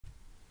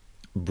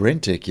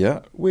BrenTech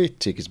here, where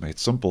tech is made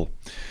simple.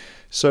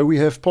 So we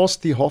have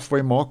passed the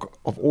halfway mark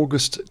of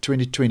August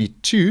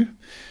 2022,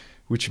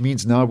 which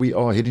means now we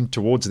are heading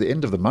towards the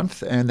end of the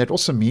month, and that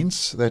also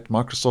means that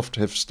Microsoft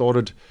have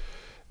started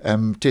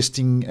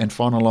testing and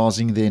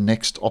finalizing their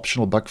next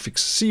optional bug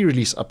fix C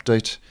release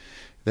update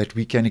that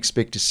we can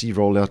expect to see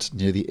roll out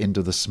near the end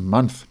of this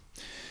month.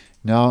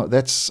 Now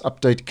that's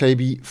update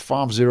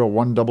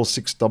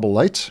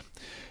KB5016688,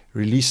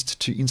 released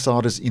to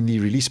insiders in the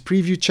release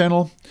preview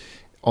channel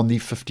on the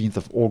 15th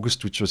of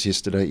August, which was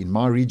yesterday in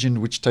my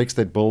region, which takes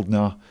that build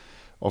now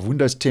of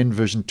Windows 10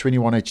 version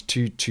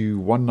 21H2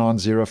 to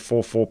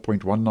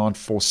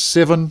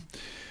 19044.1947,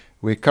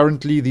 where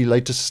currently the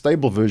latest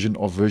stable version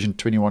of version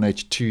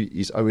 21H2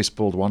 is OS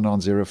build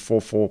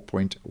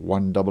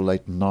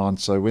 19044.1889.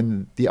 So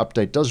when the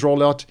update does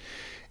roll out,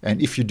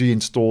 and if you do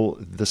install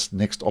this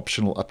next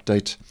optional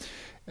update,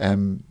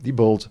 the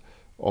build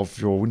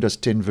of your Windows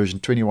 10 version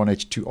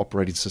 21H2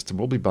 operating system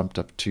will be bumped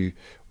up to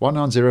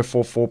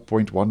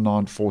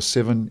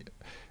 19044.1947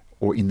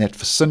 or in that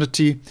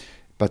vicinity,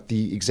 but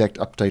the exact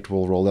update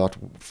will roll out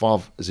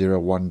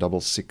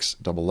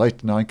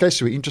 5016688. Now, in case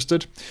you were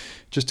interested,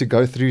 just to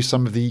go through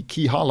some of the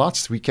key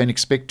highlights we can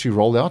expect to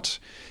roll out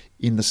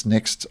in this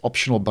next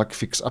optional bug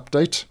fix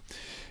update.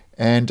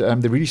 And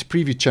the release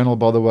preview channel,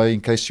 by the way,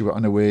 in case you were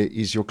unaware,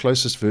 is your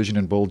closest version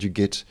and build you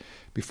get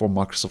before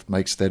Microsoft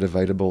makes that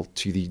available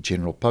to the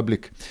general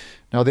public.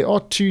 Now, there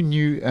are two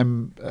new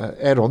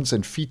add-ons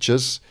and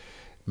features,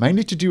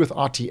 mainly to do with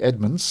IT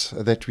admins,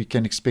 that we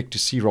can expect to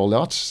see roll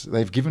out.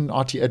 They've given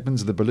IT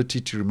admins the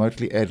ability to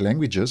remotely add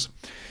languages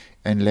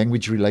and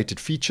language-related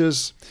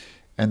features,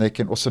 and they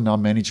can also now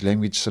manage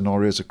language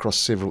scenarios across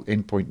several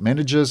endpoint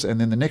managers.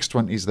 And then the next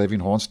one is they've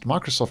enhanced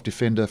Microsoft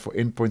Defender for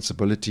endpoint's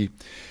ability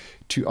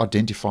to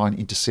identify and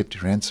intercept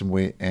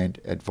ransomware and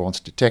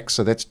advanced attacks.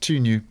 So that's two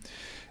new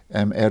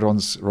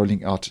add-ons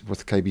rolling out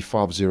with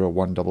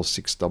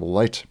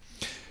KB5016688.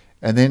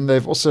 And then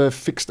they've also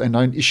fixed a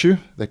known issue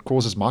that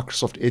causes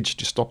Microsoft Edge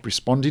to stop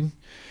responding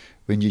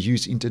when you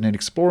use Internet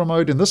Explorer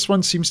mode. And this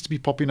one seems to be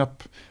popping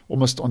up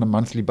almost on a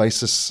monthly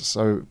basis.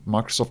 So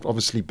Microsoft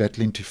obviously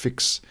battling to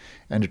fix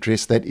and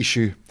address that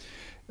issue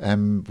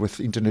with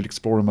Internet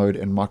Explorer mode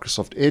and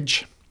Microsoft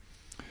Edge.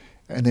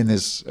 And then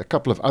there's a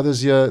couple of others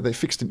here. They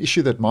fixed an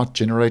issue that might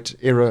generate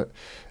error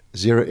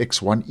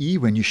 0x1e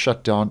when you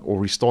shut down or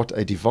restart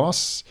a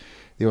device.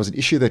 There was an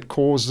issue that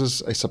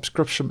causes a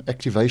subscription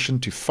activation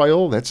to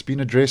fail. That's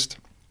been addressed.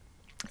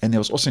 And there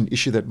was also an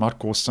issue that might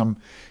cause some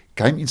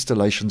game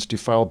installations to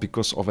fail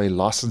because of a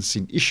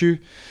licensing issue.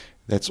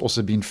 That's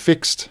also been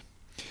fixed.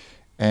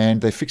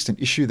 And they fixed an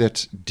issue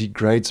that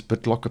degrades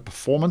BitLocker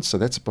performance. So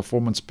that's a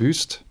performance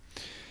boost.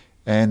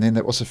 And then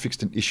they also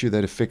fixed an issue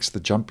that affects the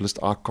jump list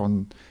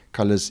icon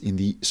colors in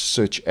the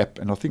search app.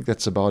 And I think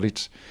that's about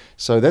it.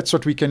 So that's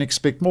what we can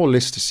expect more or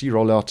less to see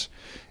roll out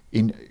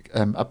in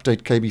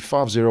update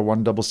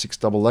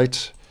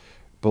KB5016688,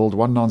 build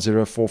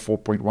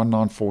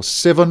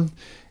 19044.1947.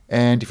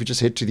 And if we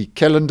just head to the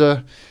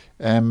calendar,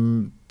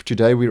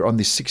 today we're on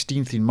the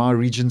 16th in my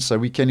region, so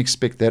we can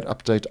expect that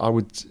update. I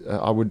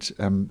would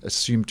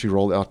assume to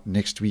roll out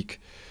next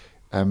week,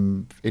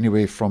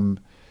 anywhere from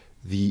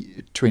the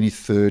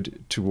 23rd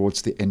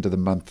towards the end of the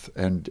month.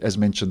 And as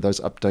mentioned, those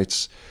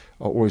updates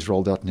are always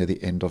rolled out near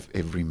the end of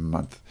every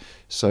month.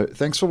 So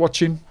thanks for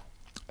watching,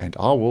 and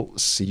I will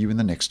see you in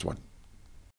the next one.